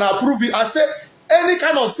 this one I prove it. I say any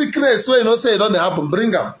kind of sickness where you know say it don't happen,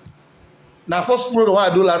 bring them. Now, first program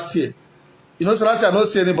I do last year. You know, so last year I don't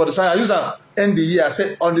see anybody. So I use an end the year. I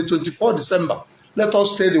say on the 24th December, let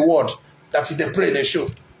us say the word that they pray, they show.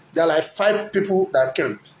 There are like 5 people that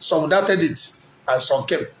came. Some doubted it, and some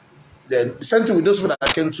came. Then the same thing with those people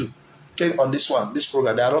that came on this one, this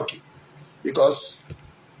program. They are lucky because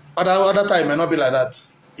other time may not be like that.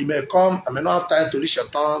 It may come, I may not have time to reach your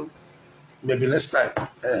turn. Maybe next time.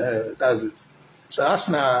 That's it. So that's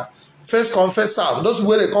now first come, first serve. Those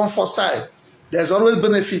people they come first time, there's always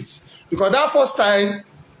benefit. Because that first time,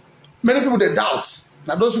 many people they doubt.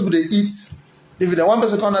 Now those people they eat. If the one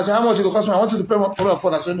person comes and say, how much it will cost me? I want you to pray for me on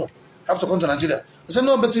phone. I say no. I have to come to Nigeria. I say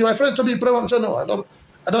no, but my friend told me pray. I say no,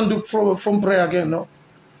 I don't do phone prayer again. No.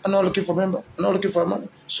 I'm not looking for member. I'm not looking for money.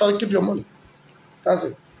 Sorry, keep your money. That's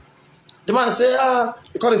it. The man say,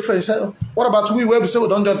 you call a friend. He say, what about we? Where we say we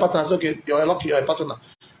don't join partners? Okay, you're lucky, you're a partner.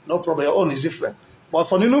 No problem. Your own is different. But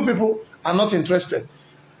for the new people, I'm not interested.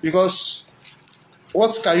 Because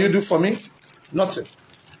what can you do for me? Nothing.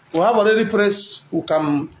 We have already prayers who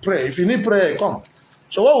can pray. If you need prayer, come.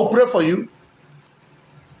 So what will pray for you?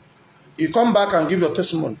 You come back and give your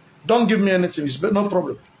testimony. Don't give me anything. It's no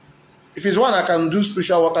problem. If it's one I can do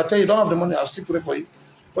spiritual work, I tell you, don't have the money, I'll still pray for you.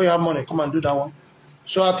 When you have money, come and do that one.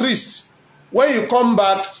 So at least, when you come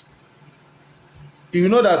back, you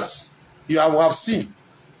know that you have seen.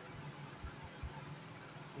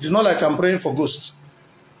 It's not like I'm praying for ghosts.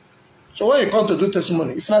 So when you come to do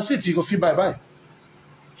testimony, if I see it, you go feel bye-bye.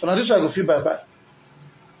 If not this way, I go feel bye-bye.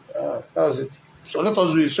 That was it. So let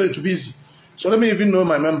us do it. So it will be easy. So let me even know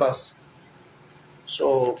my members.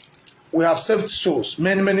 So we have saved souls,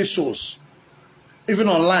 many souls. Even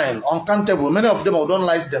online, uncountable. Many of them, I don't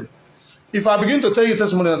like them. If I begin to tell you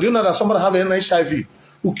testimony, do you know that somebody have an HIV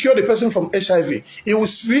who cured the person from HIV?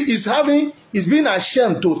 He's being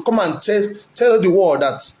ashamed to come and tell the world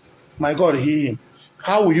that, my God, heal him.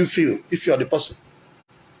 How will you feel if you are the person?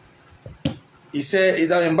 He said,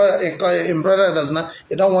 in brother does not,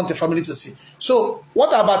 he don't want the family to see. So, what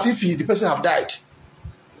about if the person have died?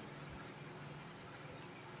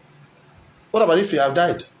 What about if you have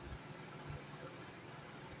died?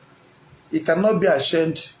 You cannot be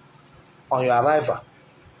ashamed on your arrival.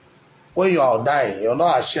 When you are dying, you're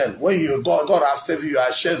not ashamed. When God has saved you, you are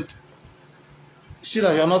ashamed. See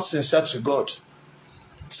that you're not sincere to God.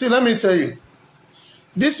 See, let me tell you,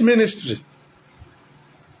 this ministry,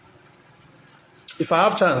 if I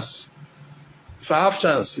have chance,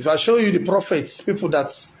 if I show you the prophets, people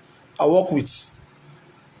that I work with,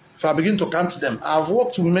 if I begin to count them, I've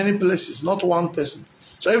worked with many places, not one person.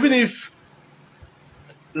 So even if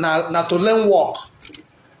not to learn work,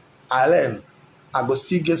 I learn, I go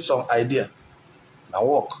still get some idea. I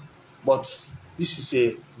work. But this is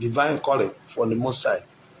a divine calling from the Most High.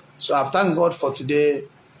 So I thank God for today.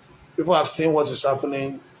 People have seen what is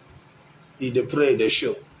happening. They pray, they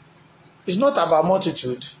show. It's not about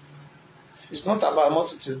multitude. It's not about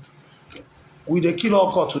multitude. We they kill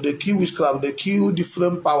occult, they kill witchcraft, they kill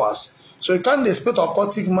different powers. So you can't expect a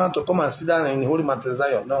occultic man to come and sit down in the Holy Mountain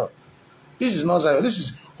Zion. No. This is not Zion. This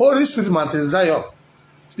is Holy Spirit Mountain Zion.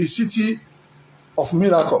 The city of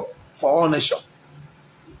miracle for all nations.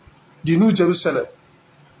 The New Jerusalem.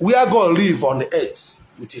 Where God live on the earth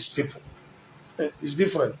with his people. It's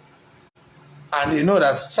different. And you know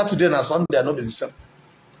that Saturday and Sunday are not the same.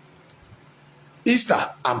 Easter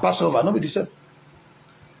and Passover are not the same.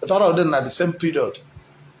 But all of them are the same period.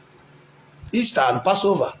 Easter and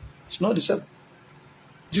Passover, it's not the same.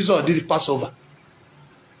 Jesus did Passover.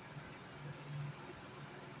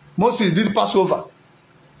 Moses did Passover.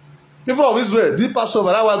 People of Israel did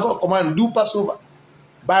Passover. That's why God commanded, do Passover.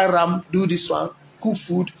 Buy ram, do this one, cook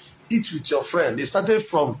food, eat with your friend. They started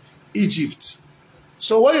from Egypt.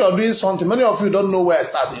 So when you're doing something, many of you don't know where I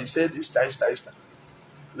started. You said Easter.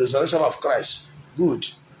 Resurrection of Christ. Good.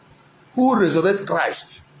 Who resurrected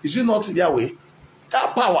Christ? Is it not Yahweh?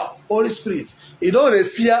 That power, Holy Spirit. You don't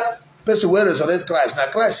fear person who resurrect Christ. Now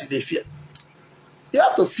Christ is the fear. You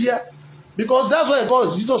have to fear. Because that's why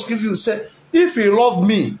God, Jesus give you, say, if you love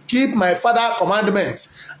me, keep my Father's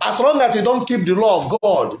commandments. As long as you don't keep the law of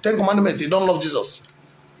God, the 10 commandments, you don't love Jesus.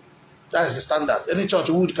 That is the standard. Any church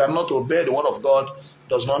who cannot obey the word of God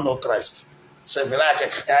does not know Christ. So if you like,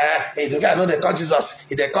 if you can't know they call Jesus,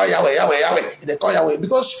 if they call Yahweh, if they call Yahweh,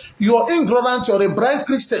 because you're ignorant, you're a blind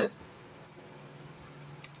Christian.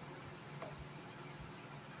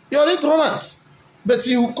 You're ignorant. But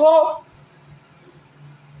you call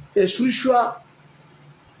a spiritual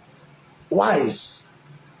wise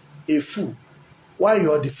a fool. Why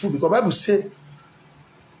you are the fool? Because Bible say,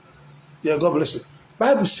 yeah, God bless you.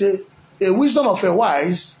 Bible say, a wisdom of a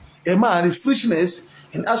wise, a man is foolishness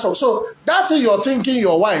in us. So that's you're thinking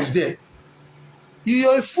you're wise there. You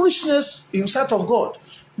are a foolishness in sight of God.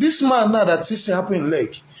 This man now that this happened in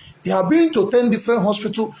leg, he have been to 10 different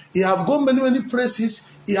hospitals. He have gone many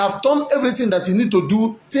places. He have done everything that he need to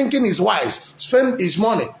do, thinking he's wise, spend his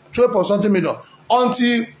money, 12 or something million,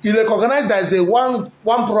 until he recognized there is a one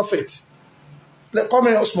prophet. Come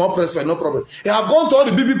here, small prophet, no problem. He have gone to all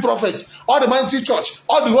the BB prophets, all the mighty church,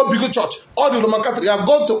 all the whole bigger church, all the Roman Catholic. He have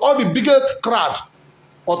gone to all the bigger crowd.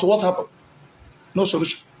 But what happened? No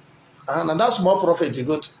solution. And that small prophet he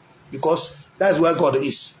got, because that's where God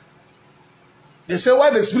is. They say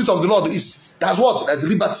where the Spirit of the Lord is, that's what? That's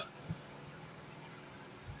liberty.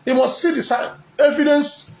 He must see the sign.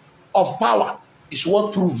 Evidence of power is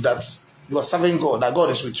what proves that you are serving God, that God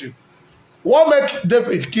is with you. What make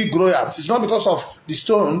David kill Goliath? It's not because of the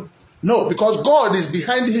stone. No, because God is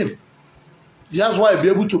behind him. That's why he'll be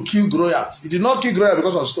able to kill Goliath. He did not kill Goliath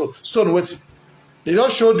because of stone. Stone waiting. They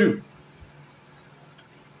just showed you.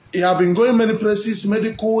 He have been going many places,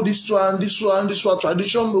 medical, this one,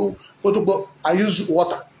 tradition. I use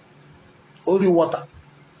water. Only water.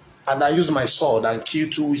 And I use my sword and kill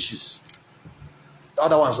 2 witches. The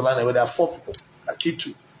other ones lying away. There are 4 people. I kill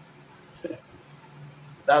 2.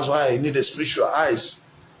 That's why I need a spiritual eyes.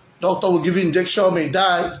 Doctor will give you injection, may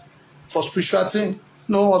die for spiritual thing.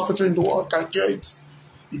 No hospital in the world can cure it.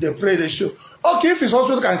 If they pray, they show. Okay, if his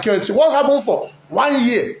hospital can cure it, what happened for 1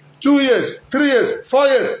 year, 2 years, 3 years, 4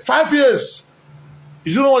 years, 5 years?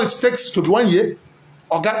 Do you know what it takes to be 1 year?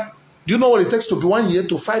 Okay? Do you know what it takes to be 1 year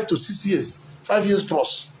to 5 to 6 years? 5 years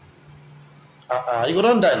plus. You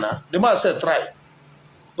don't die now. The man said, try.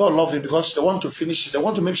 God love you because they want to finish. They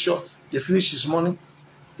want to make sure they finish his money.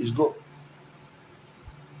 Is go.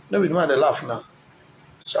 Maybe the man they laugh now.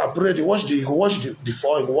 So I pray you watch the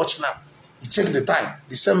before, you go watch now. You check the time.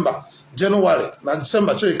 December, January, now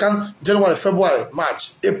December. So you can January, February,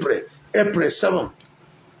 March, April 7.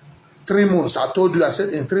 3 months. I told you, I said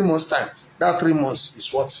in 3 months' time. That 3 months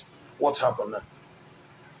is what happened now.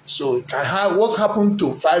 So you can have what happened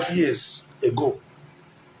to 5 years ago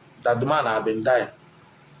that the man have been dying.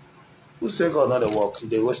 Who say God not the work?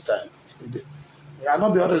 They waste time. I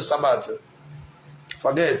not be on the Sabbath.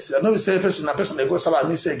 Forget. I know we say a person they go Sabbath.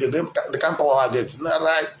 Me say the kind power I get. No,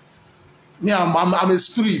 right? Me, I'm a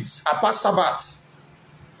spirit. I pass Sabbath.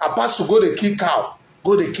 I pass to go to kill cow,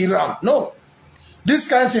 go to kill ram. No, this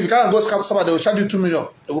kind of thing. If you can't go Sabbath, they will charge you 2 million.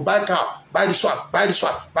 They will buy cow, buy this one, buy this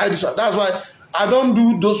one, buy this one. That's why I don't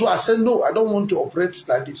do those who I said no. I don't want to operate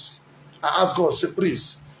like this. I ask God, say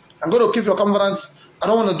please, I'm going to keep your covenant. I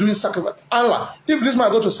don't want to do sacrifice. Allah, if this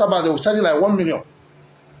man go to Sabbath, they will charge you like 1 million.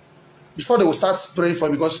 Before they will start praying for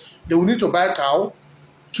you, because they will need to buy cow,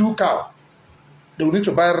 2 cow. They will need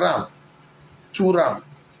to buy ram, 2 ram.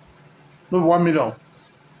 Maybe 1 million.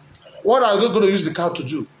 What are they going to use the cow to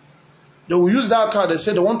do? They will use that cow. They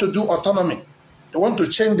say they want to do autonomy. They want to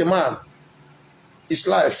change the man, his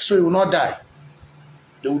life, so he will not die.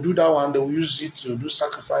 They will do that one. They will use it to do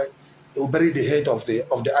sacrifice. They will bury the head of the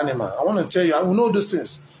animal. I want to tell you, I will know those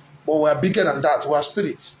things, but we are bigger than that. We are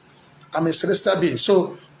spirits. I'm a celestial being.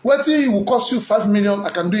 So what it will cost you 5 million, I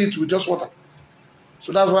can do it with just water.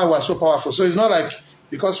 So that's why we are so powerful. So it's not like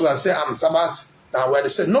because we are saying I'm Sabbath, now where they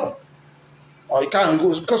say no. Or you can't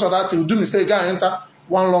go because of that, you do mistake, you can't enter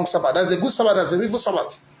one long Sabbath. There's a good Sabbath, there's a evil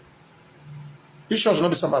Sabbath. This church will not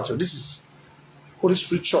be Sabbath. So this is Holy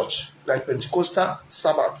Spirit Church, like Pentecostal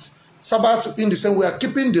Sabbath. Sabbath in the same way, we are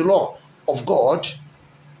keeping the law of God.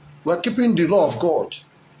 We are keeping the law of God.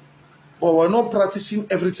 But we're not practicing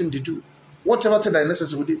everything they do. Whatever thing that is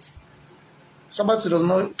necessary with it. Sabbath does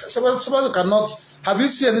not. Sabbath cannot. Have you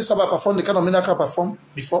seen any Sabbath perform the kind of miracle perform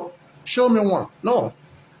before? Show me one. No,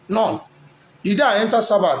 none. The day I enter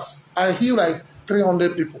Sabbath, I heal like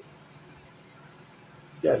 300 people.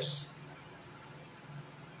 Yes.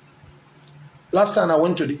 Last time I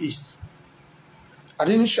went to the east, I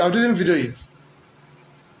didn't video it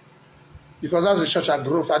because that's the church I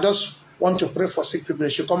grew up. I just want to pray for sick people. They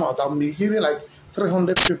should come out. I'll be healing like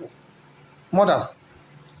 300 people, more than.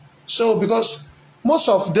 So because most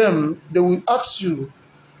of them, they will ask you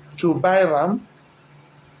to buy ram.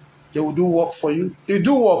 They will do work for you. They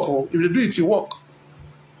do work. Oh, if they do it, you work.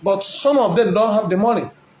 But some of them don't have the money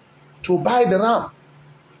to buy the ram,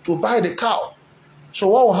 to buy the cow. So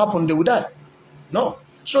what will happen? They will die. No.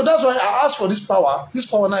 So that's why I asked for this power. This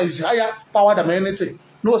power now is higher power than anything.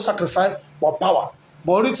 No sacrifice, but power.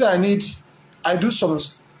 But only thing I need, I do some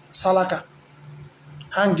salaka,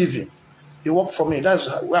 hand giving. They work for me.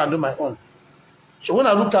 That's where I do my own. So when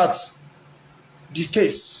I look at the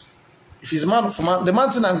case, if it's man for man, the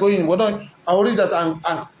mountain I'm going, I worry that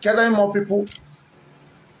I'm gathering more people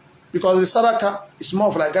because the salaka is more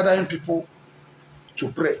of like gathering people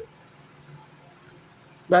to pray.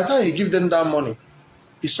 By the time you give them that money,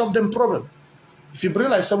 it solves them problem. If you bring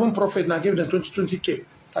like 7 prophets and give them 20K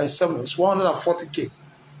times 7, it's 140K,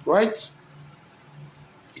 right?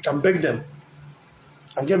 You can beg them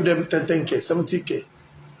and give them 10K, 70K.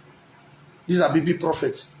 These are BB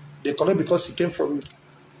prophets. They collect because he came from you.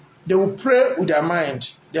 They will pray with their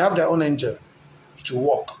mind. They have their own angel. It will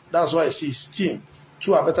work. That's why I see his team.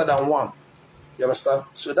 2 are better than 1. You understand?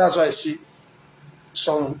 So that's why I see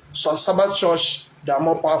some Sabbath church, they are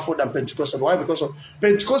more powerful than Pentecostal. Why? Because of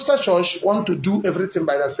Pentecostal church want to do everything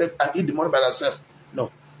by themselves and eat the money by themselves.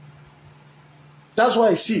 No. That's why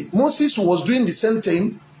I see Moses was doing the same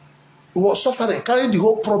thing. He was suffering, carrying the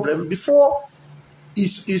whole problem before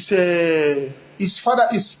his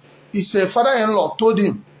father-in-law told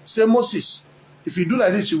him, say, Moses, if you do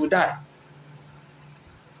like this, you will die.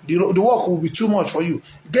 The work will be too much for you.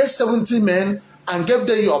 Get 70 men and give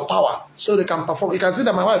them your power so they can perform. You can see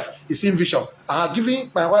that my wife is in vision. I have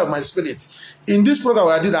given my wife my spirit. In this program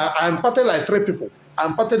where I did, I imparted like 3 people. I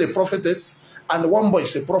imparted a prophetess and 1 boy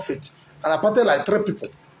is a prophet. And I imparted like 3 people.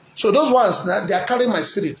 So those ones, they are carrying my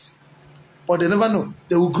spirit. But they never know.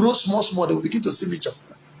 They will grow small. They will begin to see vision.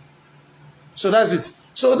 So that's it.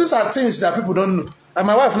 So these are things that people don't know. And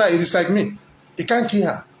my wife now, it is like me. He can't kill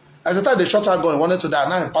her. At the time they shot her gun, wanted to die,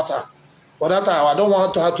 now in pattern. But that time, I don't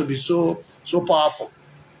want her to be so powerful.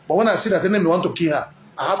 But when I see that the enemy want to kill her,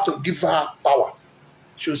 I have to give her power.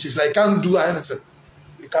 She's like, can't do anything.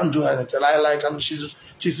 You can't do anything.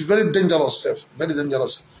 She's very dangerous, very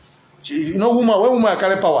dangerous. You know, when woman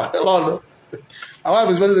carry power, Lord, my wife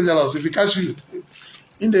is very dangerous. If you catch you,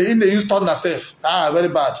 in the use thunder safe. Very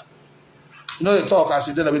bad. You know, they talk as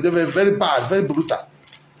it did, they're very bad, very brutal.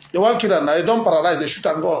 They want to kill her now. They don't paralyze. They shoot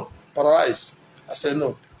and go. Paralyze. I said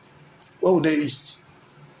no. Where would they east?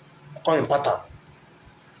 I call him pattern.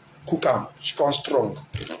 Cook am. She comes strong.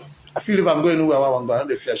 I feel if I'm going nowhere, I'm going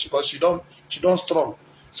to fear because she don't strong.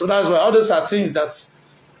 So that's why all those are things that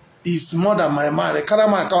is more than my mind. A kind of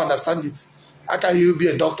man can't understand it. How can you be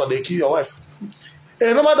a doctor? They kill your wife.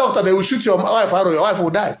 A normal doctor, they will shoot your wife arrow. Your wife will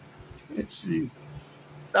die. See.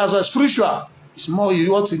 That's why spiritual is more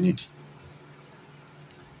what you need.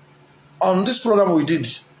 On this program we did,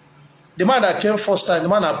 the man that came first time, the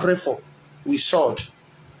man I prayed for, we sold.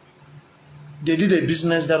 They did a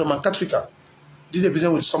business, that Roman Catholic did a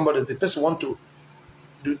business with somebody. The person want to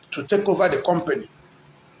take over the company.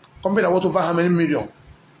 Company that want over how many million?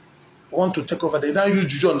 Want to take over. They now use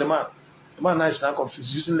juju on the man. The man now is now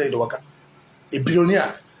confused, using lady worker. A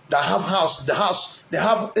billionaire that have house, they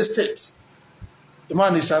have estate. The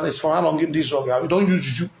man is for how long in this work? We don't use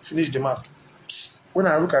juju, finish the man. When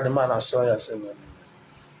I look at the man, I saw it, I said,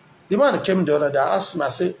 the man came the other day, I asked him, I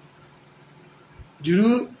said,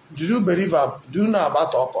 do you believe, do you know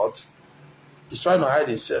about occult? He's trying to hide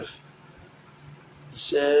himself. He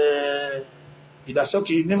said, that's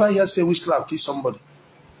okay, you never hear say witchcraft kill somebody.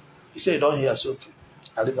 He said, you don't hear, so okay.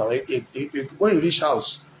 I live when you reach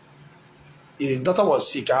house, his daughter was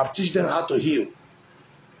sick, I have teach them how to heal.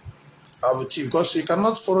 I will teach, because you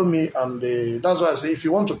cannot follow me, and that's why I say, if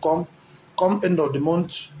you want to come end of the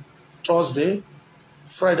month, Thursday,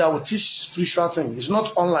 Friday, I will teach spiritual things. It's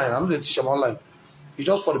not online. I'm not going to teach them online. It's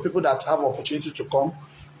just for the people that have opportunity to come.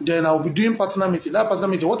 Then I will be doing partner meeting. That partner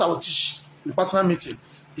meeting, what I will teach in partner meeting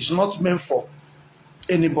is not meant for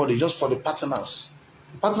anybody, just for the partners.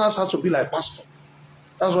 The partners have to be like pastor.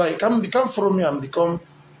 That's why you can't follow me and become,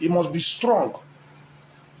 you must be strong.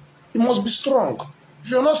 You must be strong. If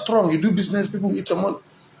you're not strong, you do business, people eat your money.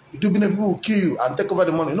 You do business, people will kill you and take over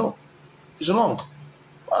the money. No. It's wrong.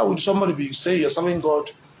 Why would somebody be saying you're serving God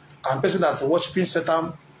and the person that worshiping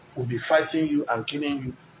Satan will be fighting you and killing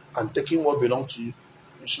you and taking what belongs to you?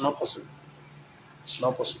 It's not possible. It's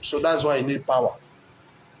not possible. So that's why you need power.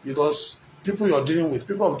 Because people you're dealing with,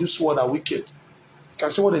 people of this world are wicked. You can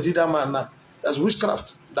see what they did that man now. That's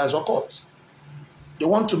witchcraft. That's occult. They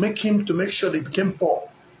want to make him to make sure they became poor.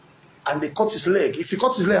 And they cut his leg. If you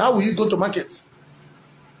cut his leg, how will you go to market?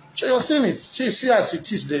 So you're seeing it. See as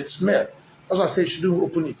it is, the smell. That's why I say you shouldn't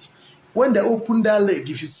open it. When they open that leg,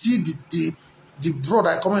 if you see the blood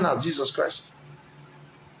that coming out, Jesus Christ.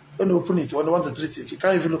 When they open it, when they want to treat it, you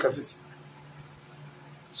can't even look at it.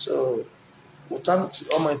 So we thank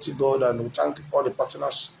Almighty God and we thank all the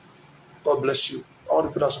partners. God bless you. All the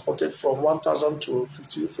people that supported from 1,000 to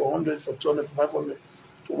 50, from 100, from 200, from 500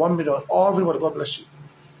 to 1 million. Everybody, God bless you.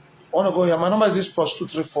 I want to go here. My number is this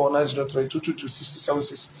 +234 903 222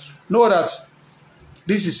 6076. Know that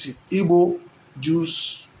this is Igbo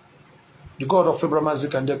Jews, the God of Abraham,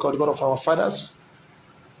 Isaac, and Jacob, the God of our fathers.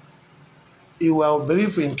 He will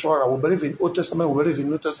believe in Torah, will believe in Old Testament, will believe in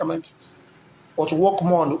New Testament. but work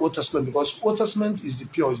more on the Old Testament, because Old Testament is the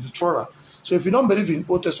pure, is the Torah. So if you don't believe in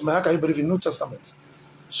Old Testament, how can you believe in New Testament?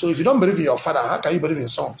 So if you don't believe in your Father, how can you believe in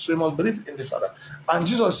Son? So you must believe in the Father. And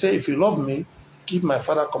Jesus said, if you love me, keep my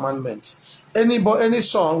Father's commandments. Any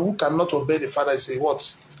son who cannot obey the Father is a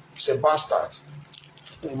what? It's a bastard.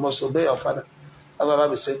 You must obey your Father. That's what the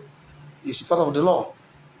Bible says. It's part of the law.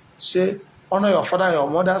 Say, honor your father and your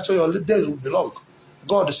mother, so your days will be long.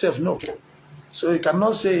 God himself, no. So you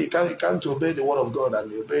cannot say you can't obey the word of God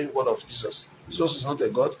and obey the word of Jesus. Jesus is not a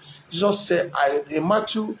God. Jesus said, in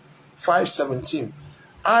Matthew 5:17,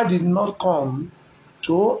 I did not come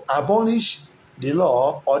to abolish the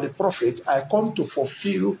law or the prophet. I come to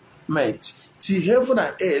fulfillment. Till heaven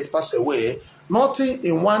and earth pass away, nothing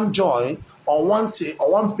in one joint or one thing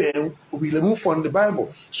or one pen will be removed from the Bible.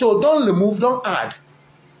 So don't remove, don't add.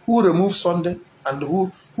 Who remove Sunday and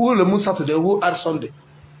who remove Saturday, who add Sunday?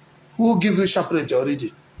 Who give you separate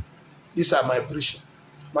already? These are my preaching.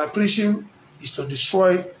 My preaching is to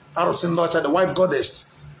destroy Arosindocha, the white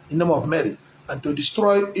goddess, in the name of Mary, and to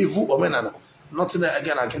destroy evil Omenana. Nothing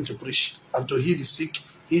again to preach, and to heal the sick,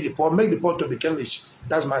 heal the poor, make the poor to be English.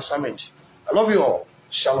 That's my assignment. I love you all.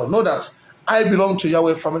 Shalom. Know that I belong to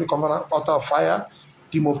Yahweh Family Covenant Altar of Fire,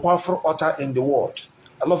 the most powerful altar in the world.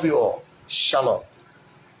 I love you all. Shalom.